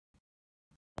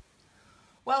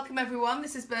Welcome everyone,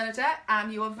 this is Bernadette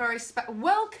and you are very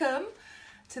welcome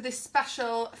to this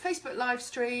special Facebook live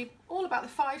stream all about the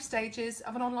 5 stages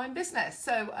of an online business.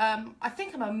 So I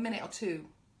think I'm a minute or 2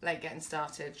 late getting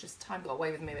started, just time got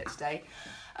away with me a bit today.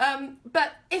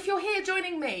 But if you're here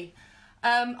joining me,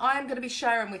 I'm going to be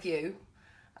sharing with you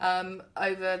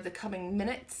over the coming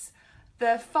minutes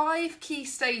the 5 key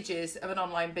stages of an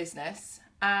online business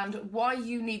and why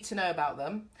you need to know about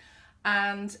them,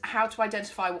 and how to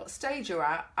identify what stage you're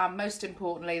at, and most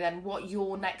importantly then what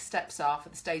your next steps are for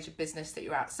the stage of business that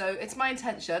you're at. So it's my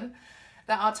intention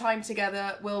that our time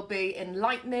together will be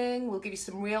enlightening, we'll give you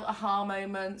some real aha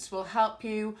moments, we'll help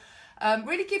you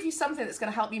really give you something that's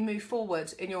going to help you move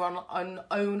forward in your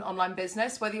own online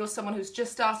business, whether you're someone who's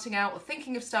just starting out or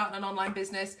thinking of starting an online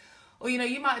business, or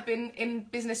you might have been in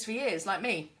business for years like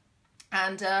me,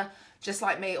 and just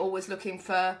like me, always looking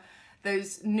for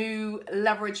those new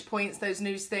leverage points, those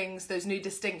new things, those new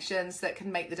distinctions that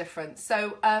can make the difference.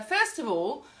 So first of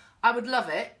all, I would love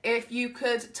it if you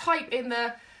could type in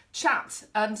the chat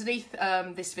underneath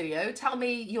this video, tell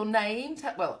me your name,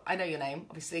 well, I know your name,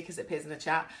 obviously, because it appears in the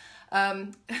chat.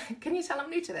 Can you tell I'm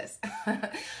new to this?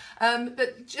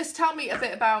 But just tell me a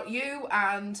bit about you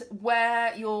and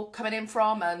where you're coming in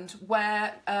from, and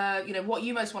where, what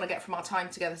you most want to get from our time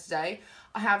together today.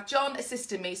 I have John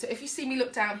assisting me, so if you see me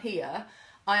look down here,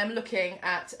 I am looking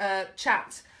at a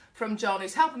chat from John,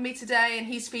 who's helping me today, and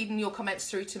he's feeding your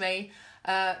comments through to me.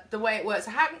 The way it works,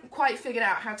 I haven't quite figured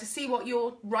out how to see what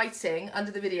you're writing under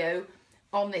the video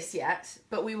on this yet,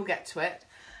 but we will get to it.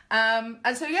 And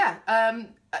so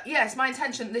it's my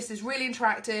intention. This is really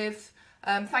interactive.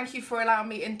 Thank you for allowing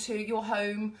me into your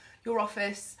home, your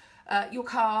office, your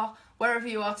car, wherever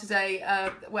you are today,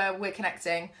 where we're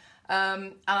connecting.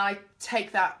 And I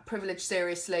take that privilege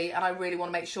seriously, and I really want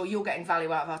to make sure you're getting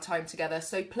value out of our time together.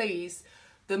 So please,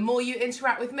 the more you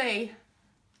interact with me,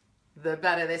 the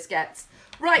better this gets.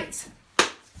 Right,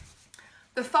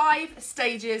 the 5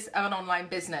 stages of an online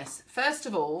business. First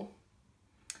of all,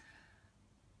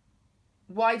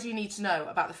 why do you need to know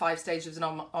about the 5 stages of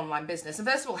an online business? And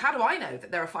first of all, how do I know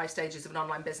that there are 5 stages of an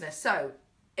online business? So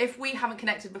if we haven't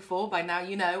connected before, by now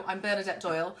you know, I'm Bernadette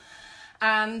Doyle.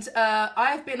 And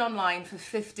I've been online for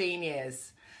 15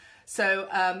 years. So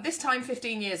this time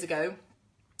 15 years ago,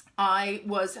 I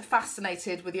was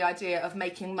fascinated with the idea of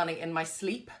making money in my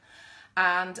sleep.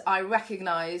 And I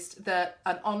recognised that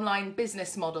an online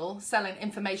business model, selling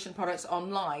information products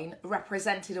online,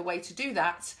 represented a way to do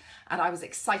that. And I was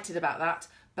excited about that,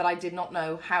 but I did not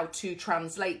know how to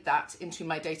translate that into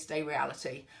my day-to-day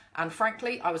reality. And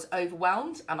frankly, I was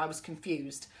overwhelmed and I was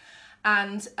confused.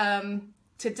 And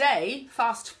today,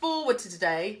 fast forward to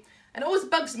today, and it always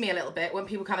bugs me a little bit when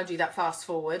people kind of do that fast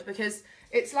forward, because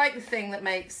it's like the thing that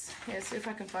makes, see if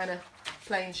I can find a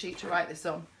plain sheet to write this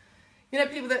on.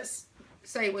 People that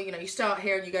say, well, you start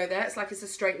here and you go there, it's like it's a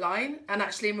straight line, and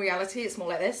actually in reality it's more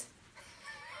like this.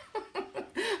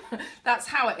 That's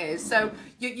how it is. So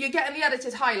you're getting the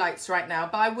edited highlights right now,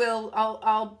 but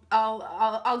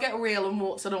I'll get real and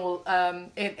warts and all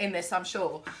in this, I'm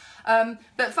sure.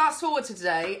 But fast forward to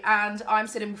today, and I'm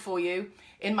sitting before you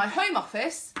in my home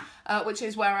office, which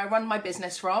is where I run my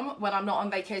business from when I'm not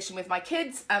on vacation with my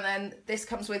kids, and then this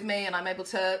comes with me and I'm able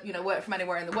to work from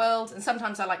anywhere in the world. And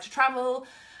sometimes I like to travel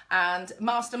and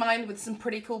mastermind with some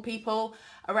pretty cool people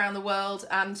around the world,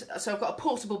 and so I've got a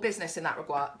portable business in that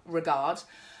regard.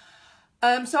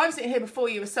 So I'm sitting here before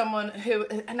you as someone who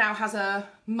now has a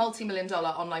multi-million-dollar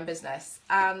online business,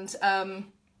 and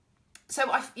so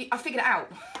I figured it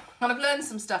out, and I've learned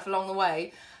some stuff along the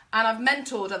way, and I've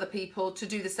mentored other people to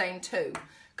do the same too,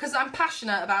 because I'm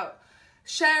passionate about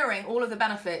sharing all of the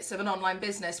benefits of an online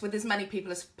business with as many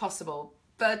people as possible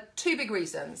for 2 big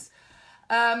reasons.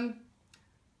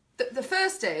 The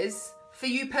first is, for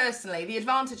you personally, the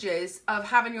advantages of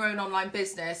having your own online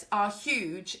business are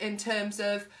huge in terms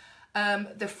of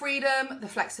the freedom, the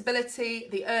flexibility,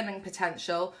 the earning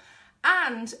potential,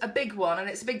 and a big one, and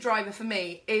it's a big driver for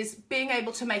me, is being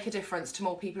able to make a difference to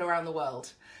more people around the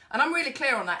world. And I'm really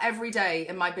clear on that every day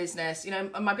in my business.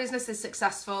 My business is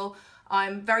successful.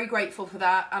 I'm very grateful for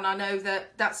that, and I know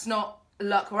that that's not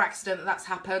luck or accident that that's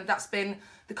happened. That's been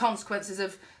the consequences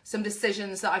of some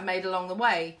decisions that I've made along the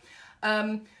way.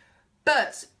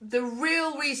 But the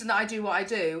real reason that I do what I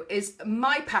do is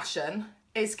my passion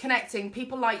is connecting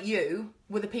people like you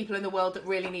with the people in the world that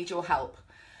really need your help.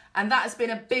 And that has been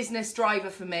a business driver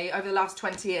for me over the last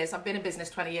 20 years. I've been in business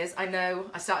 20 years. I know,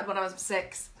 I started when I was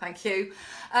 6. Thank you.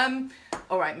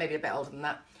 All right, maybe a bit older than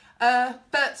that.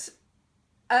 That's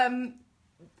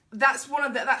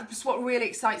what really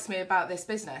excites me about this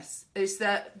business, is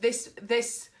that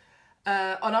this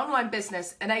an online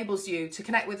business enables you to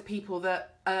connect with people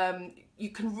that you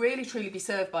can really truly be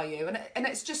served by you, and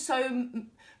it's just so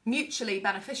mutually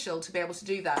beneficial to be able to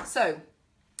do that. So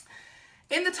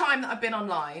in the time that I've been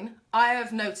online, I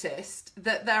have noticed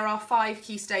that there are 5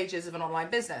 key stages of an online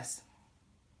business.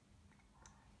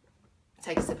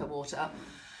 Take a sip of water.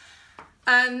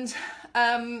 And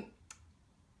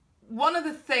one of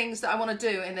the things that I want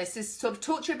to do in this is sort of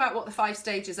talk to you about what the 5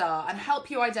 stages are and help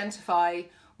you identify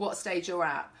what stage you're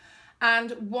at.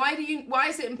 And why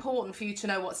is it important for you to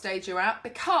know what stage you're at?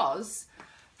 Because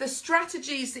the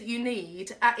strategies that you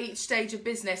need at each stage of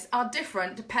business are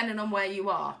different depending on where you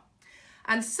are.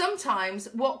 And sometimes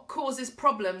what causes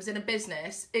problems in a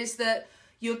business is that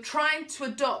you're trying to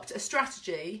adopt a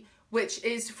strategy which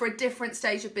is for a different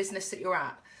stage of business that you're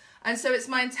at. And so it's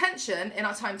my intention in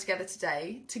our time together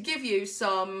today to give you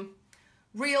some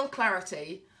real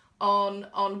clarity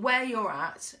on where you're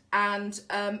at, and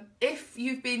if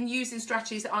you've been using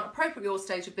strategies that aren't appropriate at your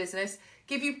stage of business,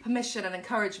 give you permission and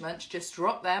encouragement to just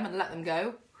drop them and let them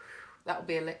go. That will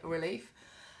be a relief.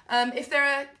 If there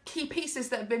are key pieces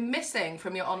that have been missing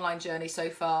from your online journey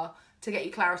so far, to get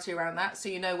you clarity around that, so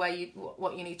you know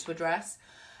what you need to address,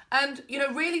 and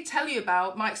really tell you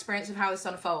about my experience of how this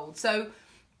unfolds. So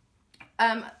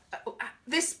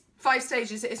this 5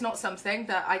 stages is not something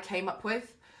that I came up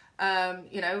with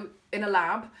in a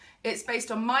lab. It's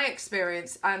based on my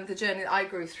experience and the journey that I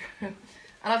grew through.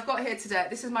 And I've got here today,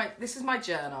 this is my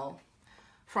journal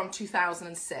from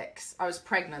 2006. I was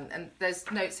pregnant, and there's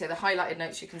notes here. The highlighted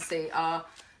notes you can see are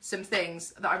some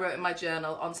things that I wrote in my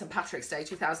journal on St. Patrick's Day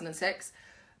 2006.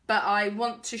 But I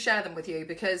want to share them with you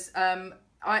because I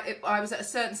was at a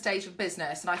certain stage of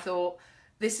business, and I thought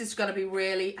this is going to be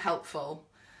really helpful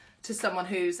to someone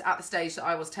who's at the stage that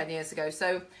I was 10 years ago.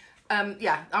 So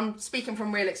yeah, I'm speaking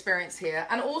from real experience here,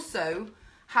 and also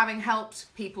having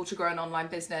helped people to grow an online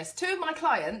business. 2 of my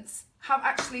clients have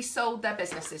actually sold their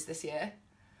businesses this year.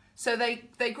 So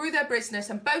they grew their business,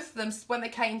 and both of them, when they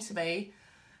came to me,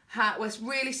 was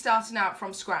really starting out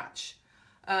from scratch,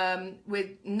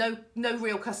 with no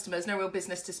real customers, no real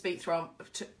business to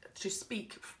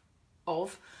speak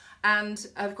of, and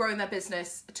have grown their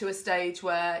business to a stage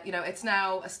where it's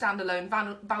now a standalone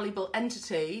valuable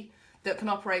entity that can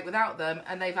operate without them,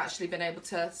 and they've actually been able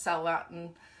to sell that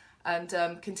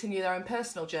and continue their own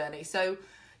personal journey. So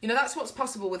that's what's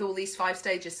possible with all these 5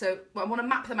 stages. So I want to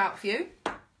map them out for you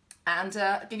and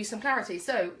give you some clarity.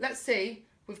 So let's see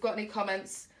if we've got any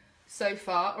comments so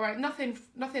far. All right, nothing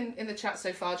in the chat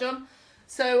so far, John.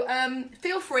 So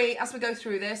feel free as we go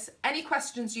through this. Any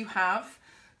questions you have,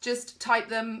 just type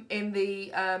them in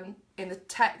the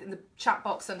chat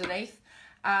box underneath,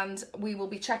 and we will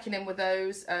be checking in with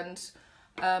those, and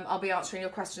I'll be answering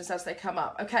your questions as they come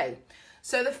up. Okay,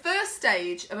 so the first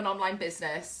stage of an online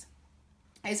business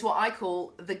is what I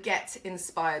call the get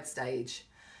inspired stage.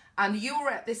 And you're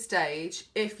at this stage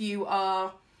if you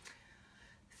are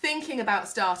thinking about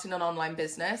starting an online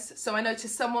business. So I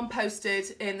noticed someone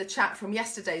posted in the chat from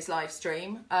yesterday's live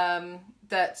stream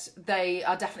that they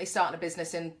are definitely starting a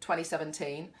business in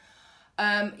 2017.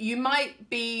 You might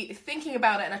be thinking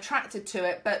about it and attracted to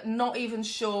it, but not even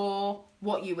sure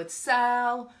what you would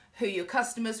sell, who your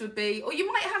customers would be, or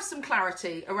you might have some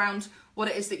clarity around what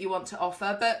it is that you want to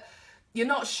offer, but you're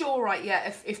not sure right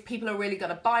yet if people are really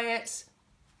going to buy it.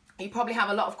 You probably have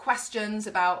a lot of questions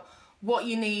about what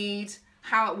you need,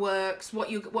 how it works, what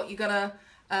you're gonna,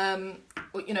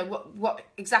 what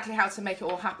exactly how to make it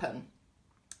all happen.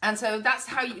 And so that's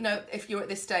how you know if you're at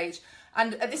this stage.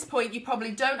 And at this point, you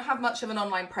probably don't have much of an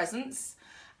online presence,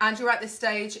 and you're at this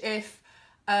stage if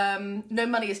no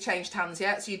money has changed hands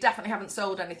yet, so you definitely haven't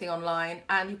sold anything online,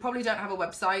 and you probably don't have a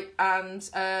website, and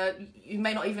you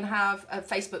may not even have a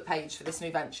Facebook page for this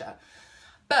new venture.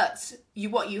 But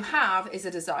what you have is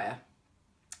a desire.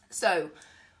 So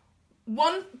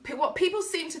what people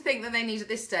seem to think that they need at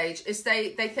this stage is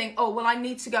they think, oh, well, I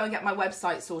need to go and get my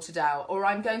website sorted out, or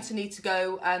I'm going to need to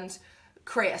go and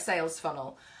create a sales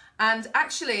funnel. And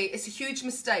actually, it's a huge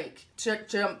mistake to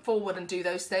jump forward and do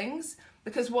those things,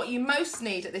 because what you most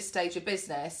need at this stage of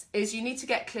business is you need to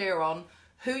get clear on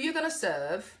who you're going to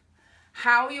serve,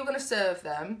 how you're going to serve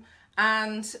them,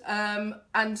 and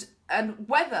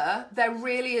whether there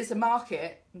really is a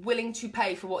market willing to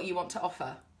pay for what you want to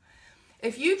offer.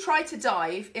 If you try to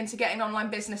dive into getting an online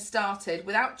business started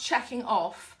without checking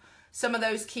off some of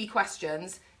those key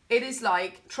questions, it is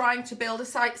like trying to build a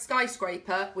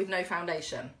skyscraper with no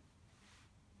foundation.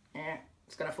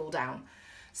 It's going to fall down.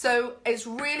 So it's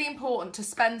really important to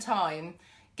spend time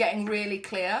getting really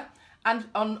clear and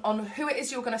on who it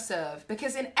is you're going to serve,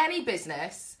 because in any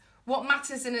business, what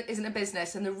matters isn't a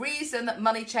business. And the reason that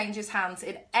money changes hands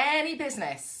in any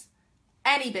business,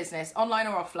 online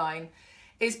or offline,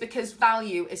 is because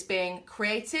value is being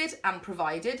created and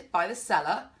provided by the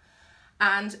seller,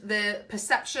 and the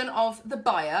perception of the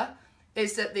buyer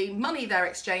is that the money they're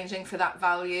exchanging for that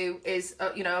value is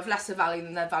of lesser value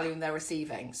than the value they're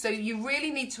receiving. So you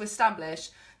really need to establish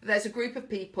that there's a group of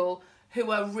people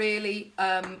who are really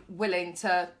willing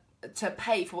to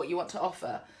pay for what you want to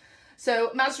offer.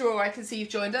 So Mazrur, I can see you've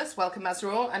joined us. Welcome,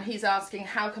 Mazrur. And he's asking,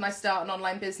 how can I start an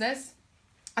online business?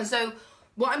 And so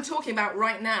what I'm talking about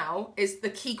right now is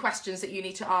the key questions that you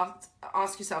need to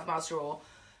ask yourself, Mazrur.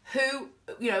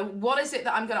 What is it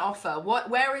that I'm going to offer?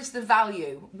 Where is the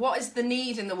value? What is the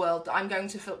need in the world that I'm going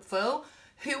to fulfill?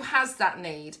 Who has that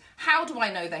need? How do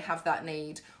I know they have that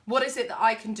need? What is it that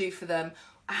I can do for them?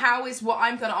 How is what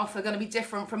I'm going to offer going to be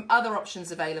different from other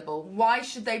options available? Why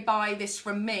should they buy this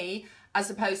from me as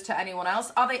opposed to anyone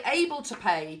else? Are they able to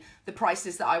pay the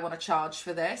prices that I want to charge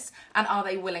for this? And are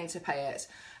they willing to pay it?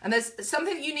 And there's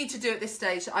something that you need to do at this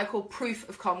stage that I call proof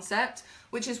of concept,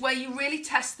 which is where you really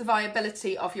test the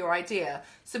viability of your idea.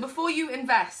 So before you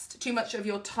invest too much of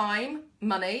your time,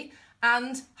 money,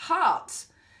 and heart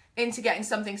into getting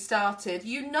something started,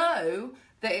 you know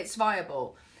that it's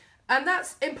viable. And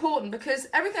that's important because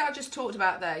everything I just talked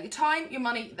about there, your time, your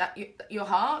money, your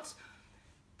heart,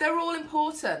 they're all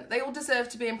important. They all deserve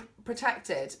to be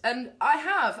protected. And I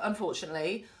have,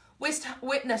 unfortunately,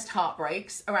 witnessed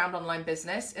heartbreaks around online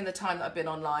business in the time that I've been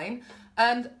online.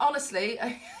 And honestly,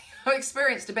 I've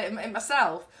experienced a bit in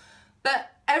myself. But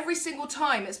every single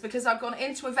time it's because I've gone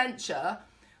into a venture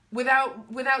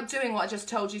without doing what I just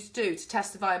told you to do to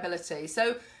test the viability.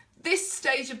 So this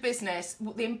stage of business,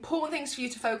 the important things for you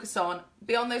to focus on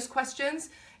beyond those questions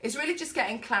is really just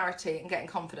getting clarity and getting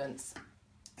confidence.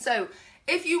 So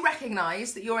if you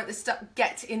recognise that you're at the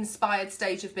get inspired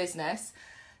stage of business,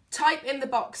 type in the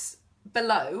box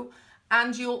below,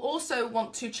 and you'll also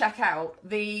want to check out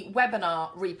the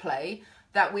webinar replay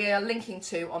that we are linking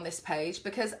to on this page,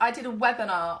 because I did a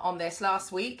webinar on this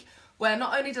last week where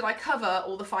not only did I cover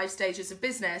all the 5 stages of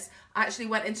business, I actually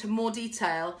went into more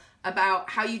detail about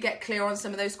how you get clear on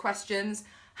some of those questions,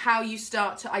 how you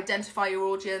start to identify your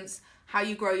audience, how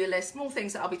you grow your list, more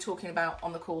things that I'll be talking about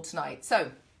on the call tonight.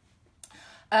 So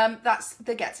that's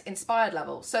the get inspired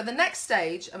level. So the next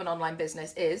stage of an online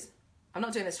business is, I'm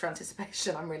not doing this for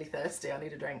anticipation, I'm really thirsty, I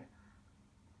need a drink.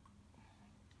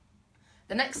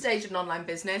 The next stage of an online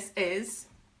business is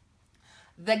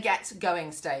the get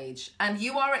going stage. And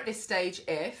you are at this stage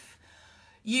if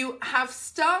you have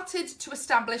started to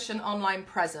establish an online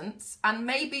presence, and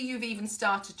maybe you've even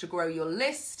started to grow your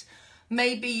list.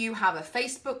 Maybe you have a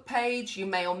Facebook page, you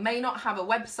may or may not have a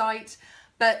website,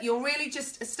 but you're really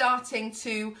just starting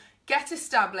to get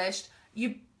established.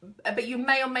 But you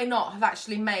may or may not have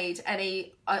actually made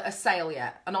a sale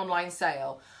yet, an online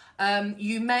sale.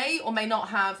 You may or may not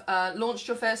have launched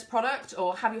your first product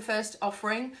or have your first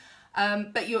offering,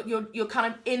 but you're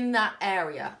kind of in that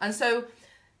area. And so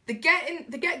the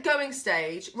get going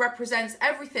stage represents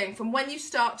everything from when you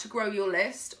start to grow your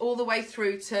list all the way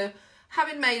through to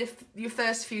having made your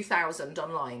first few thousand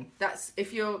online. That's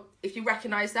if you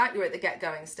recognize that, you're at the get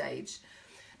going stage.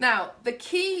 Now, the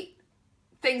key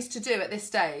things to do at this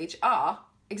stage are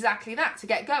exactly that, to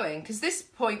get going, because this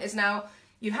point is now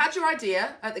you've had your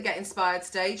idea at the get inspired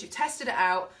stage, you've tested it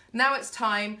out, now it's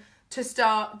time to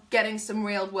start getting some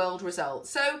real world results.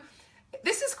 So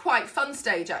this is quite fun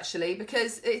stage actually,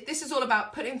 because this is all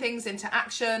about putting things into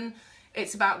action.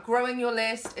 It's about growing your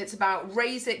list. It's about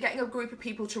getting a group of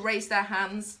people to raise their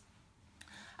hands.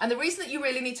 And the reason that you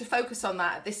really need to focus on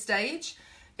that at this stage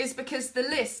is because the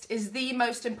list is the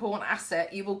most important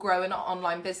asset you will grow in an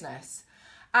online business.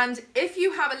 And if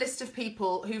you have a list of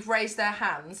people who've raised their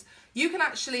hands, you can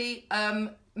actually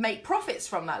make profits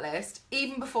from that list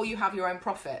even before you have your own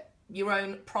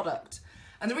product.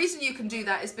 And the reason you can do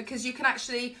that is because you can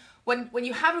actually, when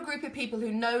you have a group of people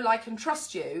who know, like, and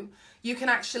trust you, you can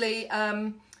actually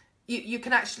you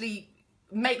can actually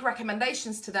make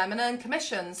recommendations to them and earn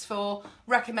commissions for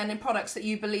recommending products that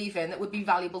you believe in that would be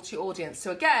valuable to your audience.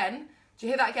 So again, do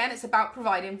you hear that again? It's about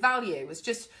providing value. It's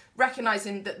just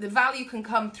recognizing that the value can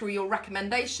come through your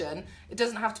recommendation. It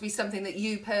doesn't have to be something that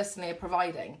you personally are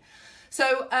providing.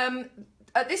 So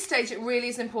at this stage, it really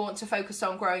is important to focus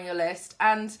on growing your list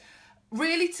and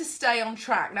really to stay on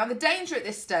track. Now, the danger at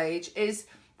this stage is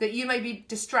that you may be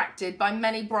distracted by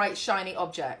many bright, shiny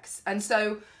objects. And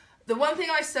so the one thing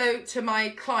I say to my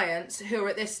clients who are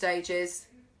at this stage is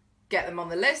get them on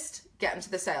the list, get them to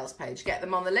the sales page, get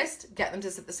them on the list, get them to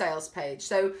the sales page.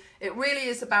 So it really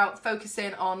is about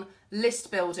focusing on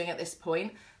list building at this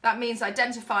point. That means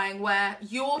identifying where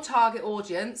your target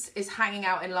audience is hanging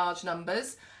out in large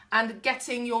numbers and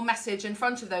getting your message in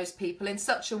front of those people in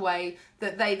such a way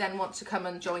that they then want to come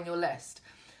and join your list.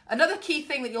 Another key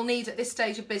thing that you'll need at this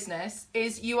stage of business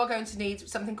is you are going to need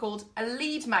something called a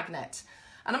lead magnet.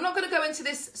 And I'm not going to go into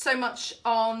this so much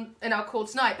in our call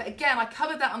tonight, but again, I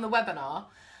covered that on the webinar.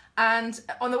 And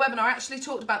on the webinar, I actually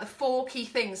talked about the 4 key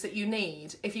things that you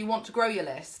need if you want to grow your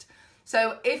list.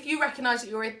 So if you recognise that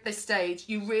you're at this stage,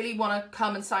 you really want to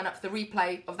come and sign up for the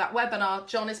replay of that webinar.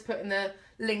 John is putting the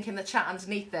link in the chat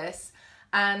underneath this,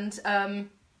 and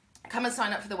come and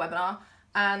sign up for the webinar,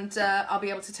 and I'll be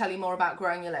able to tell you more about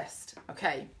growing your list.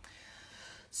 Okay.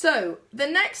 So the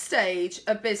next stage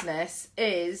of business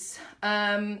is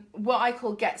what I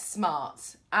call get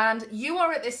smart. And you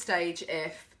are at this stage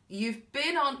if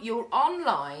you're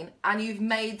online and you've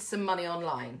made some money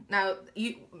online. Now,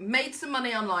 you made some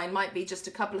money online might be just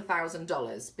a couple of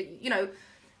 $1,000s, but you know,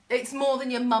 it's more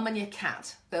than your mum and your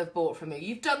cat that have bought from you.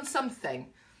 You've done something.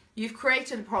 You've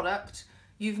created a product,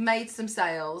 you've made some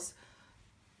sales,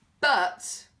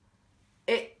 but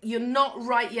you're not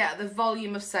right yet at the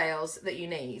volume of sales that you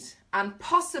need. And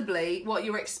possibly what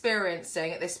you're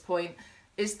experiencing at this point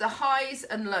is the highs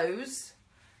and lows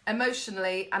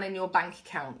emotionally and in your bank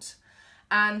account.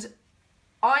 And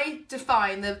I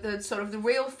define the sort of the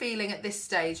real feeling at this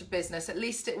stage of business, at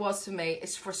least it was for me,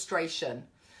 is frustration.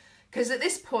 Because at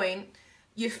this point,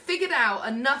 you've figured out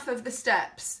enough of the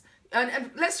steps,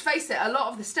 and let's face it, a lot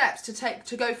of the steps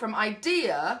to go from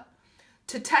idea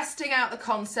to testing out the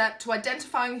concept, to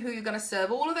identifying who you're going to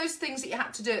serve, all of those things that you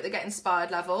had to do at the Get Inspired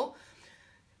level,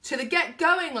 to the Get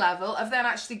Going level of then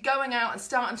actually going out and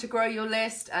starting to grow your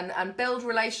list and build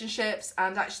relationships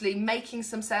and actually making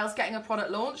some sales, getting a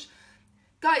product launched.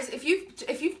 Guys, if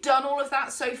you've done all of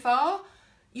that so far,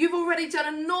 you've already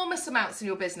done enormous amounts in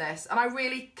your business, and I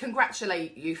really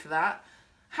congratulate you for that.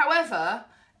 However,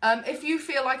 if you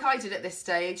feel like I did at this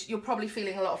stage, you're probably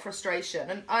feeling a lot of frustration.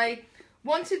 And I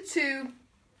wanted to...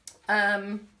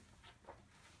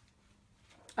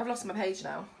 I've lost my page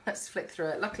now. Let's flick through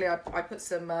it. Luckily, I put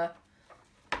some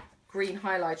green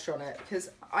highlighter on it, because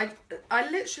I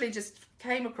literally just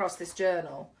came across this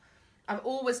journal. I've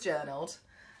always journaled.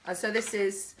 And so this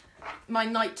is my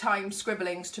nighttime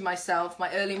scribblings to myself,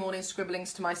 my early morning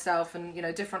scribblings to myself, and, you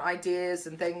know, different ideas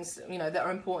and things, you know, that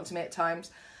are important to me at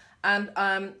times. And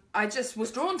I just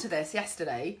was drawn to this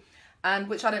yesterday, and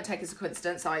which I don't take as a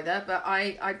coincidence either. But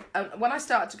when I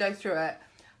started to go through it,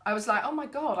 I was like, oh my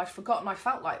God, I'd forgotten I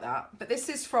felt like that. But this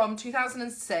is from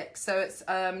 2006, so it's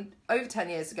over 10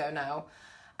 years ago now.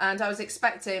 And I was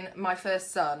expecting my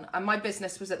first son, and my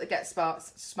business was at the Get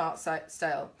Smart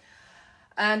sale.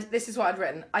 And this is what I'd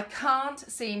written. I can't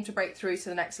seem to break through to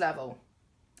the next level.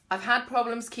 I've had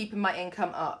problems keeping my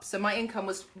income up. So my income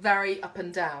was very up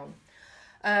and down.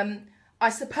 I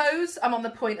suppose I'm on the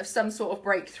point of some sort of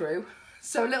breakthrough.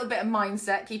 So a little bit of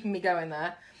mindset keeping me going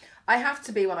there. I have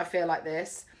to be when I feel like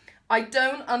this. I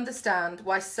don't understand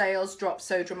why sales drop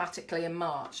so dramatically in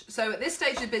March. So at this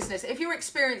stage of business, if you're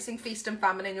experiencing feast and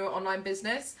famine in your online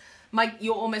business,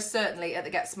 you're almost certainly at the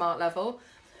Get Smart level.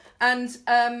 And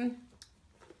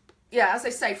yeah, as I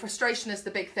say, frustration is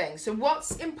the big thing. So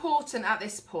what's important at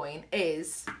this point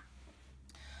is,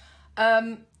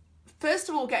 first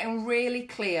of all, getting really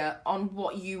clear on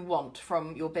what you want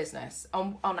from your business,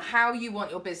 on how you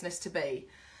want your business to be.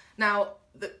 Now,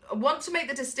 I want to make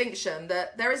the distinction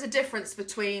that there is a difference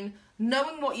between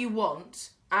knowing what you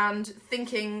want and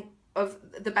thinking of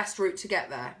the best route to get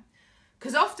there.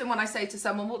 Because often when I say to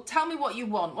someone, well, tell me what you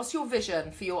want, what's your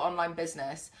vision for your online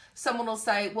business? Someone will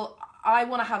say, well, I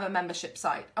want to have a membership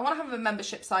site. I want to have a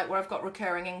membership site where I've got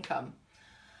recurring income.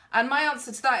 And my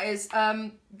answer to that is,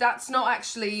 that's not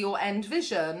actually your end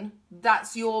vision.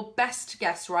 That's your best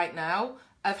guess right now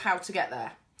of how to get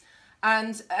there.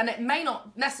 And it may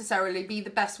not necessarily be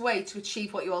the best way to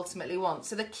achieve what you ultimately want.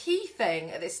 So the key thing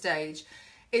at this stage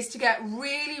is to get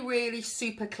really, really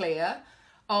super clear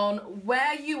on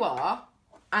where you are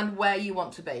and where you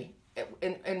want to be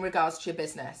in regards to your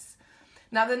business.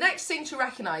 Now, the next thing to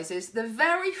recognize is the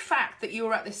very fact that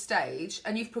you're at this stage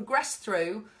and you've progressed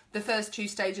through the first 2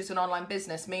 stages of an online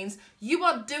business means you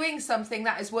are doing something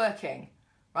that is working,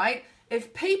 right?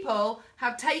 If people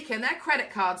have taken their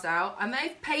credit cards out and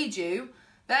they've paid you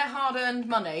their hard-earned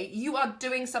money, you are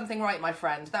doing something right, my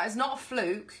friend. That is not a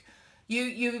fluke.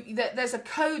 There's a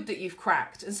code that you've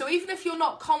cracked. And so even if you're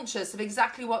not conscious of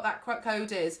exactly what that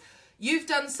code is, you've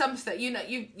done something,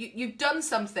 you've done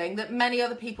something that many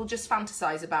other people just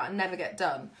fantasize about and never get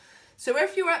done. So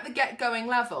if you're at the Get Going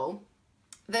level,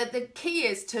 the key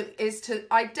is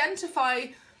to identify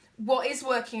what is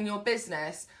working in your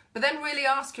business, but then really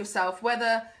ask yourself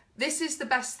whether this is the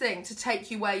best thing to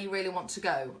take you where you really want to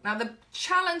go. Now, the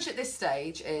challenge at this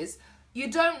stage is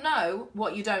you don't know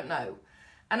what you don't know.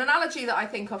 An analogy that I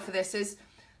think of for this is,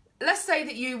 let's say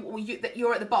that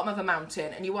you're at the bottom of a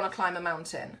mountain and you want to climb a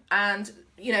mountain, and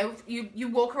you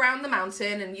walk around the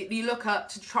mountain and you look up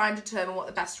to try and determine what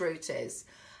the best route is.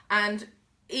 And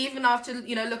even after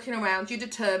looking around, you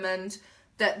determined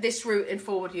that this route in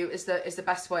forward you is the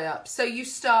best way up. So you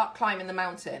start climbing the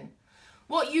mountain.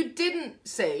 What you didn't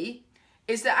see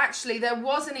is that actually there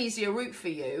was an easier route for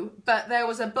you, but there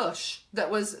was a bush that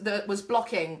was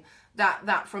blocking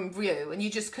that from view, and you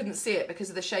just couldn't see it because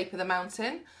of the shape of the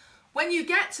mountain. When you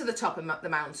get to the top of the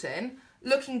mountain,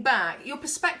 looking back, your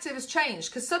perspective has changed,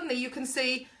 because suddenly you can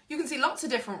see lots of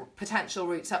different potential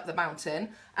routes up the mountain,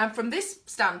 and from this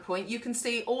standpoint you can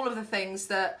see all of the things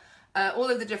that all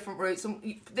of the different routes,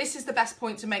 and this is the best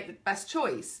point to make the best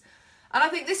choice. And I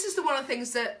think this is one of the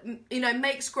things that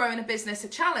makes growing a business a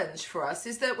challenge for us,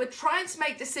 is that we're trying to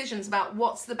make decisions about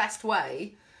what's the best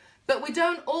way, but we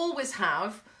don't always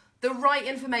have the right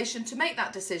information to make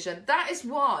that decision. That is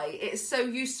why it is so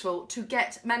useful to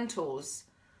get mentors.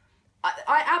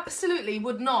 I absolutely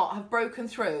would not have broken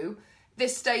through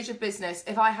this stage of business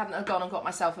if I hadn't have gone and got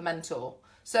myself a mentor.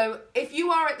 So if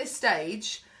you are at this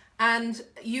stage and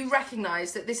you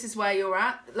recognise that this is where you're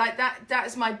at, like that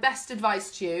is my best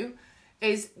advice to you,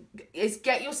 is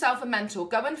get yourself a mentor.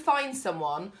 Go and find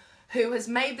someone who has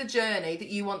made the journey that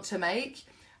you want to make,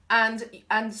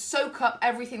 and soak up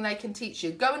everything they can teach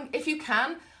you. Go and, if you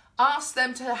can, ask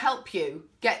them to help you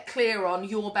get clear on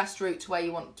your best route to where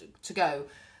you want to go.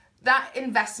 That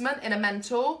investment in a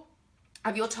mentor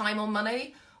of your time or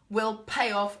money will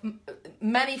pay off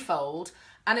manyfold.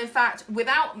 And in fact,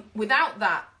 without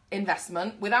that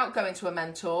investment, without going to a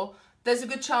mentor, there's a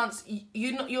good chance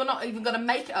you're not even going to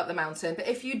make it up the mountain. But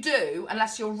if you do,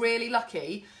 unless you're really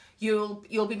lucky, you'll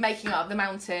be making it up the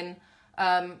mountain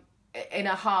in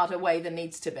a harder way than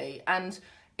needs to be. And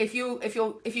if you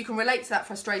can relate to that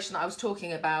frustration that I was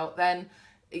talking about, then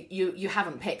you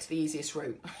haven't picked the easiest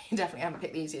route. You definitely haven't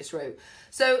picked the easiest route.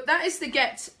 So that is the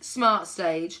Get Smart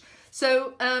stage.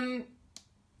 So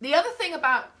the other thing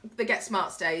about the Get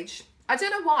Smart stage, I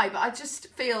don't know why, but I just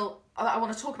feel I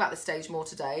want to talk about this stage more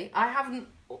today. I haven't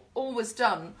always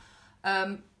done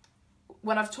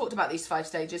when I've talked about these 5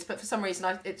 stages, but for some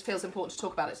reason it feels important to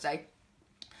talk about it today.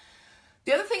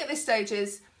 The other thing at this stage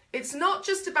is, it's not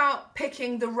just about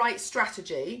picking the right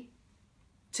strategy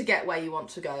to get where you want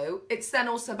to go. It's then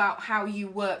also about how you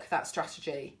work that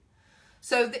strategy.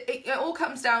 So it all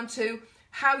comes down to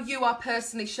how you are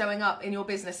personally showing up in your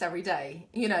business every day.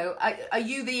 Are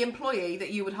you the employee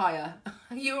that you would hire?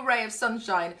 Are you a ray of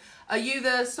sunshine? Are you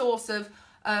the source of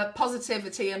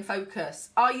positivity and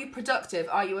focus? Are you productive?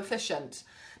 Are you efficient?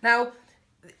 Now,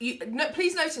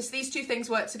 please notice these 2 things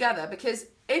work together, because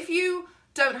if you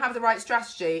don't have the right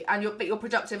strategy but you're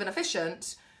productive and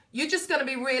efficient, you're just going to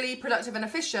be really productive and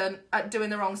efficient at doing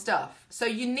the wrong stuff. So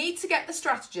you need to get the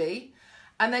strategy,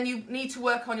 and then you need to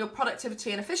work on your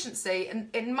productivity and efficiency. And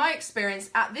in my experience,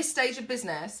 at this stage of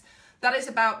business, that is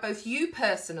about both you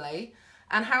personally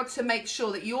and how to make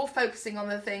sure that you're focusing on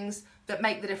the things that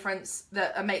make the difference,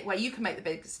 where you can make the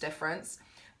biggest difference.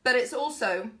 But it's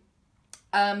also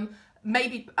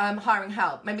maybe hiring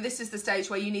help. Maybe this is the stage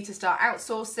where you need to start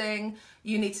outsourcing,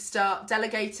 you need to start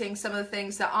delegating some of the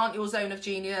things that aren't your zone of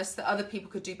genius, that other people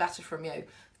could do better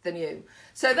than you.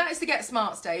 So that is the Get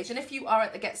Smart stage. And if you are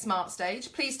at the Get Smart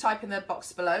stage, please type in the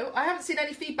box below. I haven't seen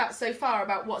any feedback so far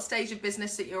about what stage of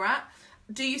business that you're at.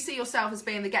 Do you see yourself as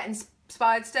being the Get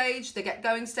Inspired stage, the Get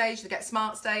Going stage, the Get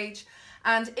Smart stage?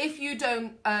 And if you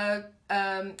don't,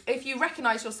 if you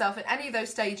recognise yourself in any of those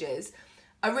stages,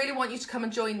 I really want you to come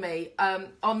and join me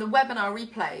on the webinar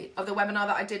replay of the webinar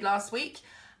that I did last week,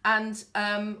 and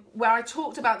where I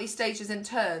talked about these stages in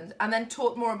turn, and then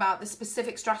talked more about the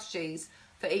specific strategies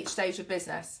for each stage of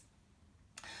business.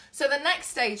 So the next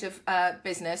stage of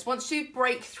business, once you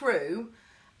break through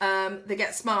the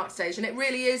Get Smart stage, and it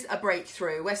really is a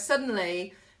breakthrough, where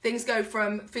suddenly things go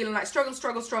from feeling like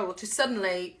struggle to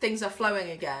suddenly things are flowing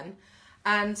again.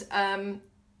 And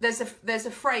there's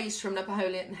a phrase from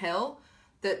Napoleon Hill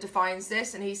that defines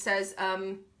this, and he says,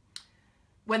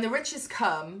 when the riches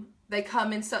come, they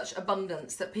come in such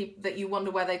abundance that you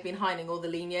wonder where they've been hiding all the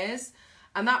lean years.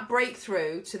 And that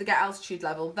breakthrough to the Get Altitude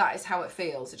level, that is how it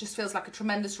feels. It just feels like a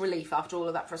tremendous relief after all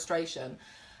of that frustration.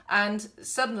 And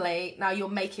suddenly now you're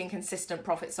making consistent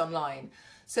profits online.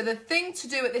 So the thing to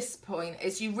do at this point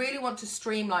is you really want to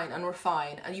streamline and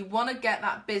refine, and you want to get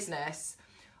that business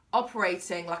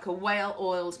operating like a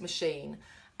well-oiled machine.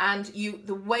 And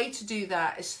the way to do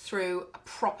that is through a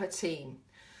proper team.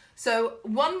 So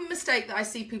one mistake that I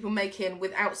see people making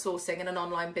with outsourcing in an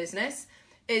online business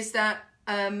is that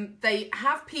they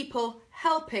have people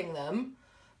helping them,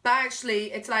 but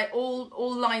actually it's like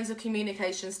all lines of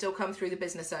communication still come through the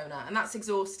business owner, and that's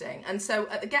exhausting. And so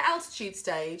at the get altitude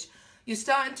stage, you're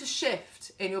starting to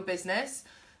shift in your business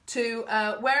to,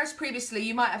 whereas previously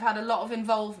you might have had a lot of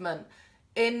involvement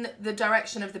in the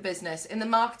direction of the business, in the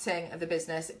marketing of the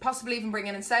business, possibly even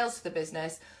bringing in sales to the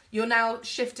business, you're now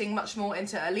shifting much more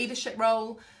into a leadership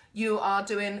role. You are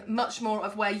doing much more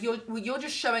of where you're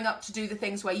just showing up to do the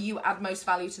things where you add most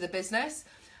value to the business,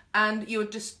 and you're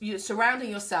surrounding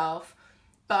yourself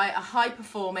by a high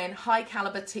performing, high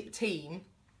caliber team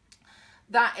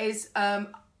that is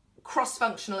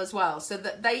cross-functional as well, so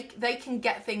that they can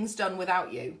get things done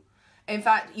without you. In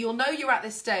fact, you'll know you're at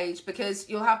this stage because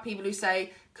you'll have people who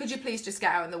say, could you please just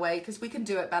get out in the way because we can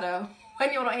do it better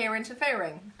when you're not here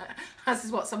interfering, as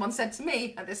is what someone said to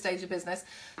me at this stage of business.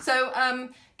 So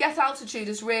get altitude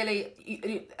is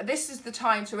really, this is the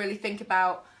time to really think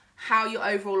about how your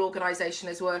overall organisation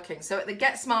is working. So at the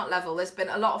Get Smart level, there's been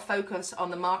a lot of focus on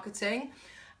the marketing,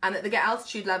 and at the Get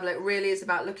Altitude level, it really is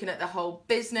about looking at the whole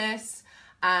business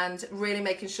and really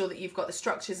making sure that you've got the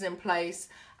structures in place.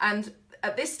 And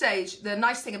at this stage, the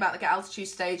nice thing about the Get Altitude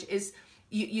stage is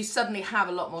you suddenly have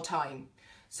a lot more time.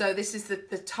 So this is the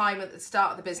time at the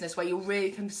start of the business where you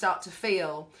really can start to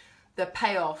feel the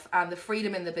payoff and the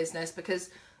freedom in the business, because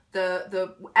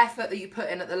the effort that you put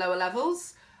in at the lower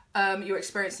levels, you're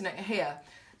experiencing it here.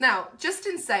 Now, just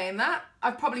in saying that,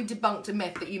 I've probably debunked a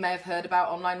myth that you may have heard about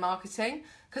online marketing,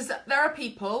 because there are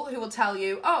people who will tell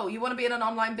you, oh, you want to be in an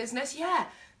online business? Yeah,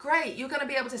 great. You're going to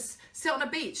be able to sit on a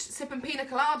beach, sipping pina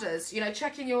coladas,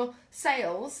 checking your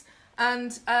sales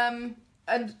and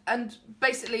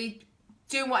basically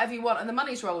doing whatever you want and the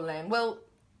money's rolling in. Well,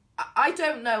 I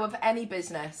don't know of any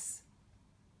business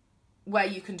where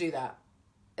you can do that.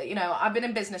 I've been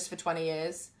in business for 20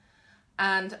 years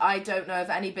and I don't know of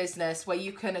any business where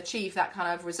you can achieve that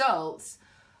kind of results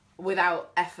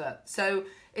without effort. So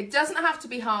it doesn't have to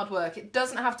be hard work. It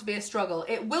doesn't have to be a struggle.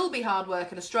 It will be hard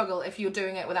work and a struggle if you're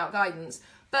doing it without guidance.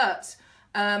 But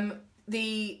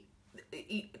it's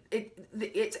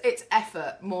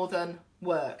effort more than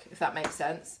work, if that makes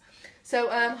sense. So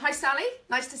hi Sally,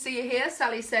 nice to see you here.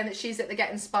 Sally's saying that she's at the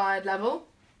Get Inspired level,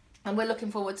 and we're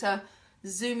looking forward to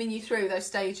zooming you through those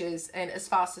stages in as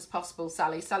fast as possible,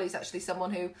 Sally. Sally's actually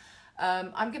someone who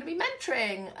I'm going to be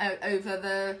mentoring over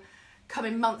the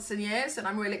coming months and years, and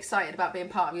I'm really excited about being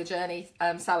part of your journey,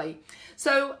 Sally.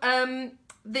 So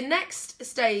the next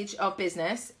stage of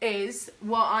business is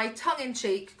what I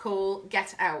tongue-in-cheek call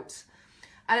Get Out.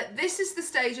 And this is the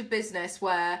stage of business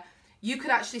where you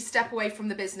could actually step away from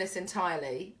the business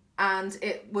entirely and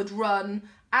it would run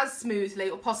as smoothly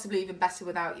or possibly even better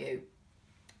without you.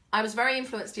 I was very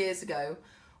influenced years ago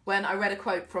when I read a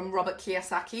quote from Robert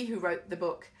Kiyosaki, who wrote the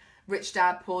book Rich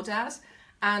Dad, Poor Dad.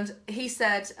 And he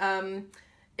said,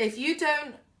 if you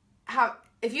don't have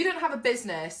a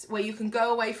business where you can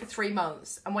go away for 3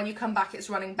 months and when you come back it's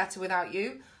running better without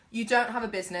you, you don't have a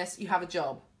business, you have a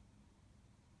job.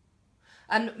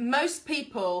 And most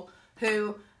people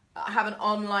who have an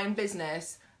online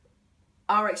business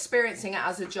are experiencing it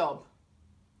as a job.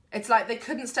 It's like they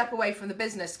couldn't step away from the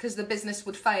business because the business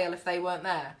would fail if they weren't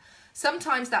there.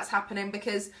 Sometimes that's happening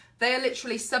because they are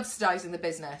literally subsidizing the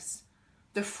business.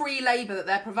 The free labor that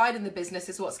they're providing the business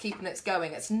is what's keeping it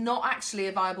going. It's not actually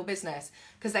a viable business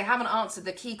because they haven't answered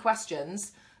the key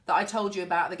questions that I told you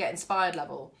about at the Get Inspired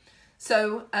level.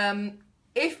 So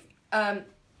if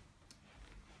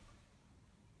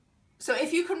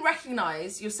you can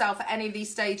recognize yourself at any of these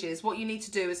stages, what you need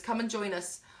to do is come and join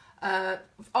us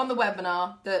on the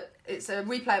webinar. It's a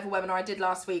replay of a webinar I did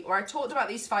last week where I talked about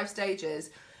these 5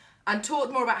 stages and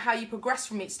talked more about how you progress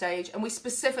from each stage. And we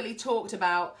specifically talked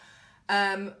about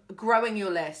growing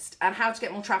your list and how to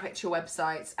get more traffic to your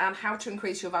websites and how to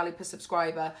increase your value per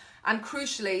subscriber, and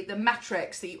crucially the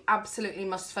metrics that you absolutely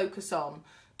must focus on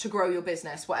to grow your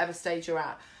business, whatever stage you're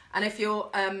at. And if you're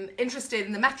interested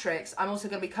in the metrics, I'm also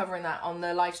going to be covering that on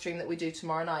the live stream that we do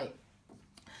tomorrow night.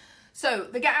 So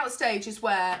the Get Out stage is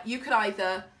where you could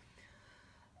either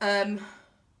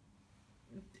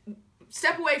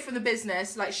step away from the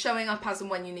business, like showing up as and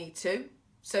when you need to.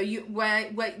 So where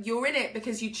you're in it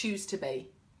because you choose to be.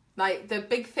 Like the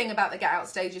big thing about the Get Out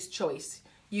stage is choice.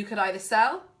 You could either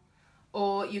sell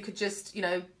or you could just,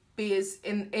 be as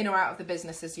in or out of the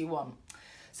business as you want.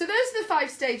 So those are the 5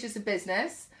 stages of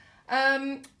business.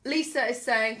 Lisa is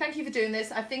saying, thank you for doing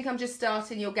this. I think I'm just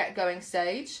starting your get going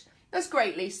stage. That's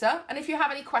great, Lisa. And if you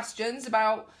have any questions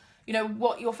about,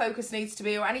 what your focus needs to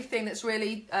be or anything that's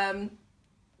really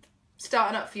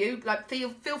starting up for you. Like,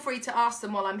 feel free to ask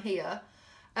them while I'm here.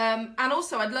 And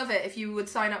also, I'd love it if you would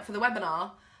sign up for the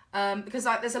webinar, because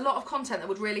there's a lot of content that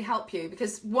would really help you,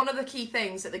 because one of the key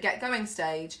things at the get going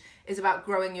stage is about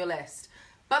growing your list.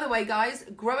 By the way, guys,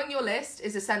 growing your list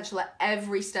is essential at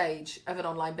every stage of an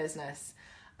online business.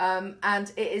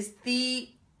 And it is the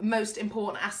most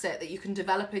important asset that you can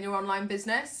develop in your online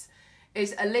business,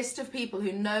 is a list of people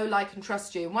who know, like, and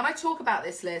trust you. And when I talk about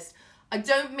this list, I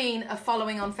don't mean a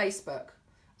following on Facebook.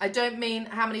 I don't mean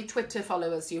how many Twitter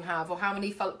followers you have or how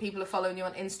many people are following you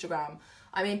on Instagram.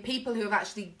 I mean people who have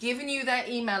actually given you their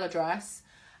email address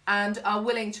and are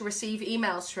willing to receive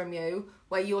emails from you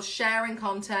where you're sharing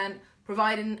content,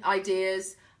 providing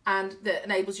ideas, and that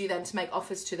enables you then to make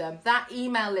offers to them. That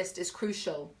email list is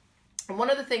crucial. And one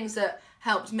of the things that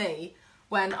helped me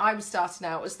when I was starting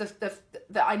out was that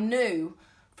I knew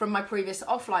from my previous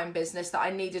offline business that I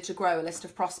needed to grow a list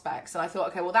of prospects. And I thought,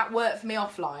 okay, well, that worked for me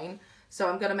offline, so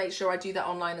I'm going to make sure I do that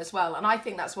online as well. And I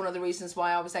think that's one of the reasons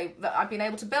why I've been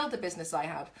able to build the business I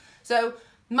have. So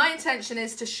my intention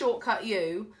is to shortcut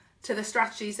you to the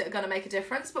strategies that are going to make a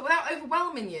difference, but without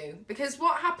overwhelming you. Because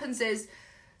what happens is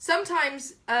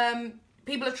sometimes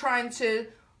people are trying to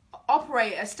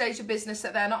operate at a stage of business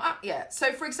that they're not at yet.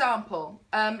 So for example,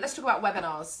 let's talk about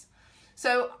webinars.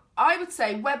 So I would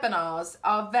say webinars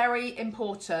are very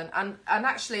important, and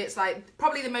actually it's like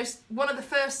probably one of the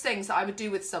first things that I would do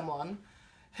with someone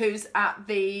who's at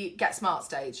the get smart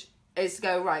stage is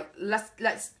go, right,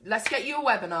 let's get you a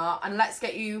webinar, and let's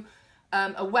get you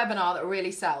a webinar that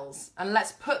really sells, and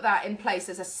let's put that in place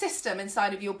as a system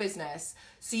inside of your business,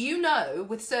 so you know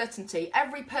with certainty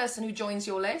every person who joins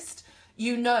your list,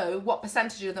 you know what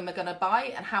percentage of them are going to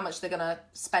buy and how much they're going to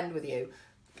spend with you.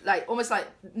 Like almost like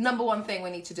number one thing we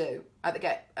need to do at the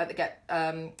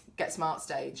get smart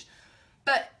stage.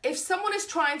 But if someone is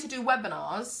trying to do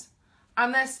webinars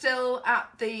and they're still at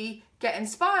the get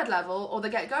inspired level or the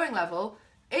get going level,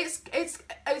 it's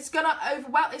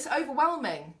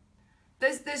overwhelming.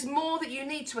 There's more that you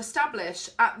need to establish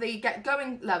at the get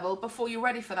going level before you're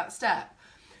ready for that step.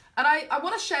 And I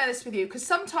want to share this with you because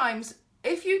sometimes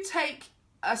if you take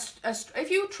if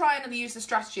you try and use a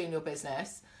strategy in your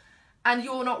business and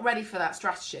you're not ready for that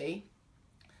strategy,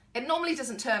 it normally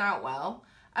doesn't turn out well.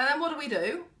 And then what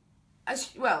do?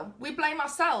 We blame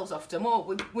ourselves often.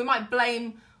 Or we might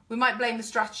blame the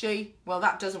strategy. Well,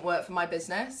 that doesn't work for my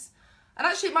business. And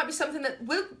actually it might be something that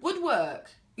would work,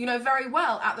 very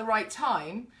well at the right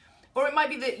time. Or it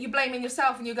might be that you're blaming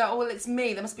yourself and you go, oh, well, it's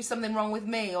me. There must be something wrong with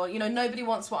me. Or, nobody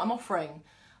wants what I'm offering.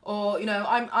 Or,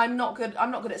 I'm not good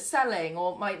at selling,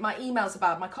 or my emails are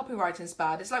bad, my copywriting's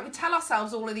bad. It's like we tell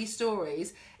ourselves all of these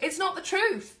stories. It's not the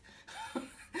truth.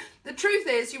 The truth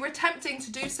is you're attempting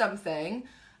to do something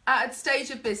at a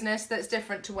stage of business that's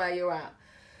different to where you're at.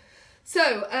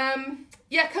 So,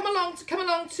 come along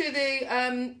to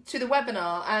the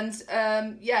webinar, and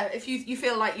if you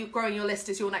feel like you're growing your list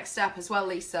is your next step as well,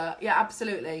 Lisa. Yeah,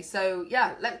 absolutely. So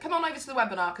come on over to the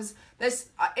webinar, because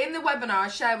in the webinar I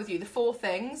share with you the 4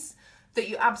 things that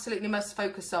you absolutely must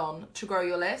focus on to grow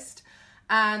your list,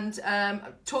 and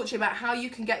talk to you about how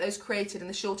you can get those created in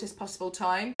the shortest possible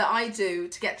time that I do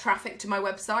to get traffic to my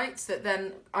websites that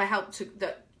then I help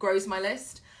that grows my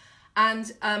list.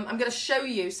 And I'm going to show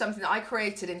you something that I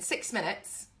created in 6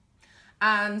 minutes,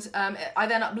 and I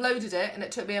then uploaded it, and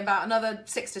it took me about another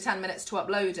 6 to 10 minutes to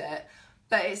upload it.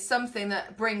 But it's something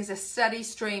that brings a steady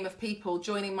stream of people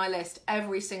joining my list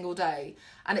every single day,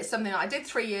 and it's something that I did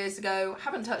 3 years ago,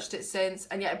 haven't touched it since,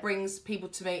 and yet it brings people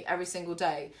to me every single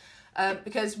day.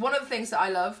 Because one of the things that I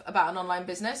love about an online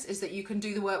business is that you can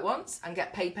do the work once and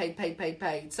get paid.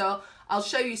 So I'll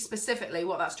show you specifically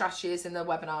what that strategy is in the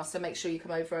webinar, so make sure you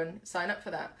come over and sign up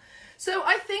for that. So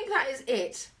I think that is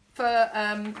it for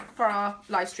our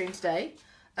live stream today.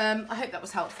 I hope that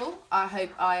was helpful. I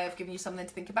hope I have given you something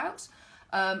to think about.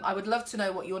 I would love to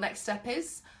know what your next step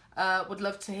is. Would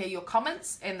love to hear your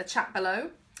comments in the chat below.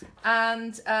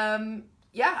 And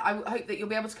I hope that you'll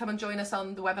be able to come and join us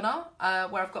on the webinar,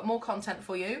 where I've got more content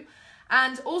for you.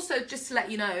 And also just to let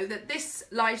you know that this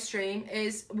live stream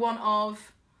is one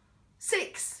of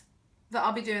 6 that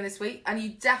I'll be doing this week, and you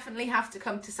definitely have to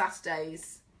come to Saturday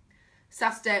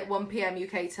at 1 PM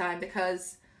UK time,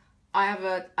 because I have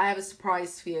a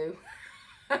surprise for you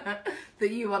that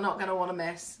you are not going to want to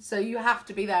miss. So you have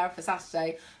to be there for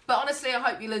Saturday. But honestly, I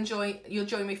hope you'll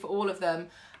join me for all of them.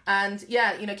 And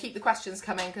keep the questions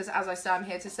coming, because as I say, I'm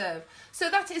here to serve. So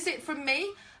that is it from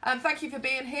me. Thank you for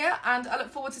being here, and I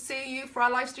look forward to seeing you for our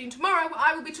live stream tomorrow.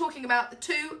 I will be talking about the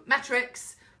 2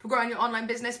 metrics for growing your online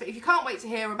business. But if you can't wait to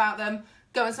hear about them,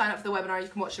 go and sign up for the webinar. You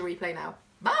can watch the replay now.